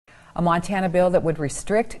A Montana bill that would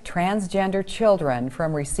restrict transgender children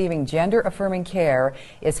from receiving gender-affirming care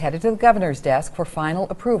is headed to the governor's desk for final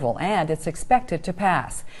approval, and it's expected to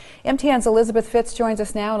pass. MTN's Elizabeth Fitz joins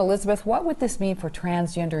us now. And Elizabeth, what would this mean for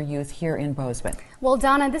transgender youth here in Bozeman? Well,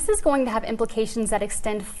 Donna, this is going to have implications that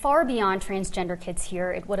extend far beyond transgender kids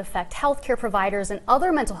here. It would affect healthcare providers and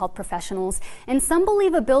other mental health professionals, and some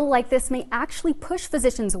believe a bill like this may actually push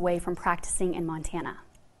physicians away from practicing in Montana.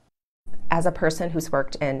 As a person who's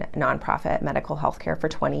worked in nonprofit medical health care for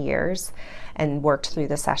 20 years and worked through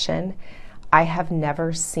the session, I have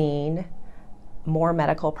never seen more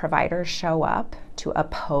medical providers show up to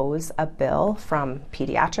oppose a bill from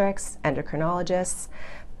pediatrics, endocrinologists,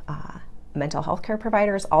 mental health care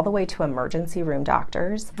providers, all the way to emergency room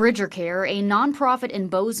doctors. Bridger Care, a nonprofit in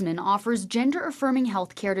Bozeman, offers gender-affirming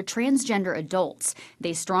health care to transgender adults.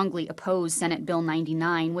 They strongly oppose Senate Bill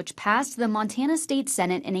 99, which passed the Montana State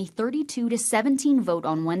Senate in a 32-17 vote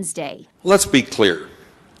on Wednesday. Let's be clear.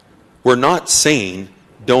 We're not saying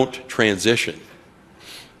don't transition.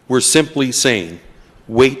 We're simply saying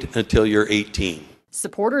wait until you're 18.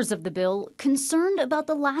 Supporters of the bill concerned about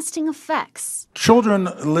the lasting effects. Children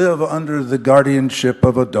live under the guardianship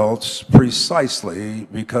of adults precisely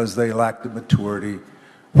because they lack the maturity,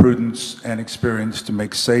 prudence, and experience to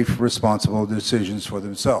make safe, responsible decisions for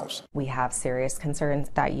themselves. We have serious concerns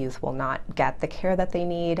that youth will not get the care that they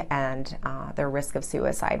need, and their risk of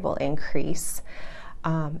suicide will increase.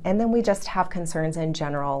 And then we just have concerns in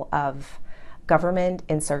general of government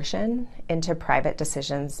insertion into private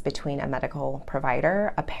decisions between a medical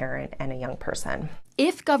provider, a parent, and a young person.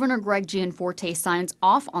 If Governor Greg Gianforte signs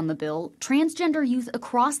off on the bill, transgender youth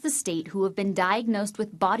across the state who have been diagnosed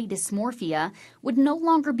with body dysmorphia would no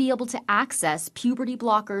longer be able to access puberty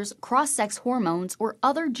blockers, cross-sex hormones, or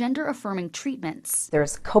other gender-affirming treatments.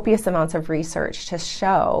 There's copious amounts of research to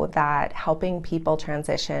show that helping people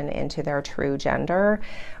transition into their true gender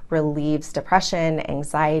relieves depression,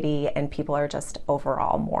 anxiety, and people are just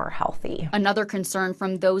overall more healthy. Another concern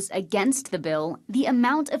from those against the bill, the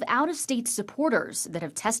amount of out-of-state supporters that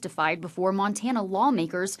have testified before Montana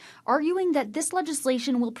lawmakers arguing that this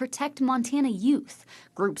legislation will protect Montana youth.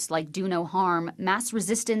 Groups like Do No Harm, Mass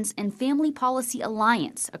Resistance, and Family Policy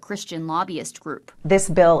Alliance, a Christian lobbyist group. This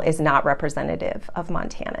bill is not representative of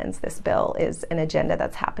Montanans. This bill is an agenda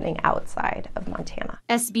that's happening outside of Montana.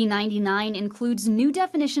 SB 99 includes new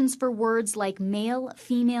definitions for words like male,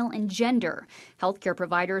 female, and gender. Healthcare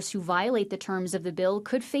providers who violate the terms of the bill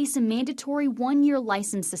could face a mandatory 1-year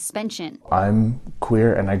license suspension. I'm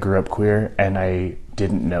queer and I grew up queer, and I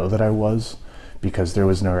didn't know that I was because there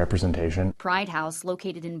was no representation. Pride House,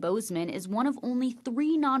 located in Bozeman, is one of only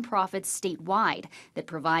 3 nonprofits statewide that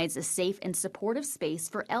provides a safe and supportive space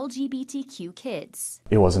for LGBTQ kids.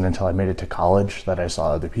 It wasn't until I made it to college that I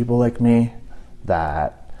saw other people like me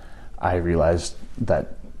that I realized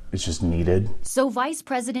that it's just needed. So Vice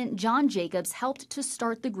President John Jacobs helped to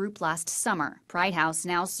start the group last summer. Pride House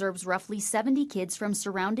now serves roughly 70 kids from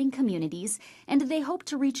surrounding communities, and they hope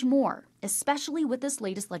to reach more, especially with this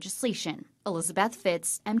latest legislation. Elizabeth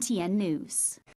Fitz, MTN News.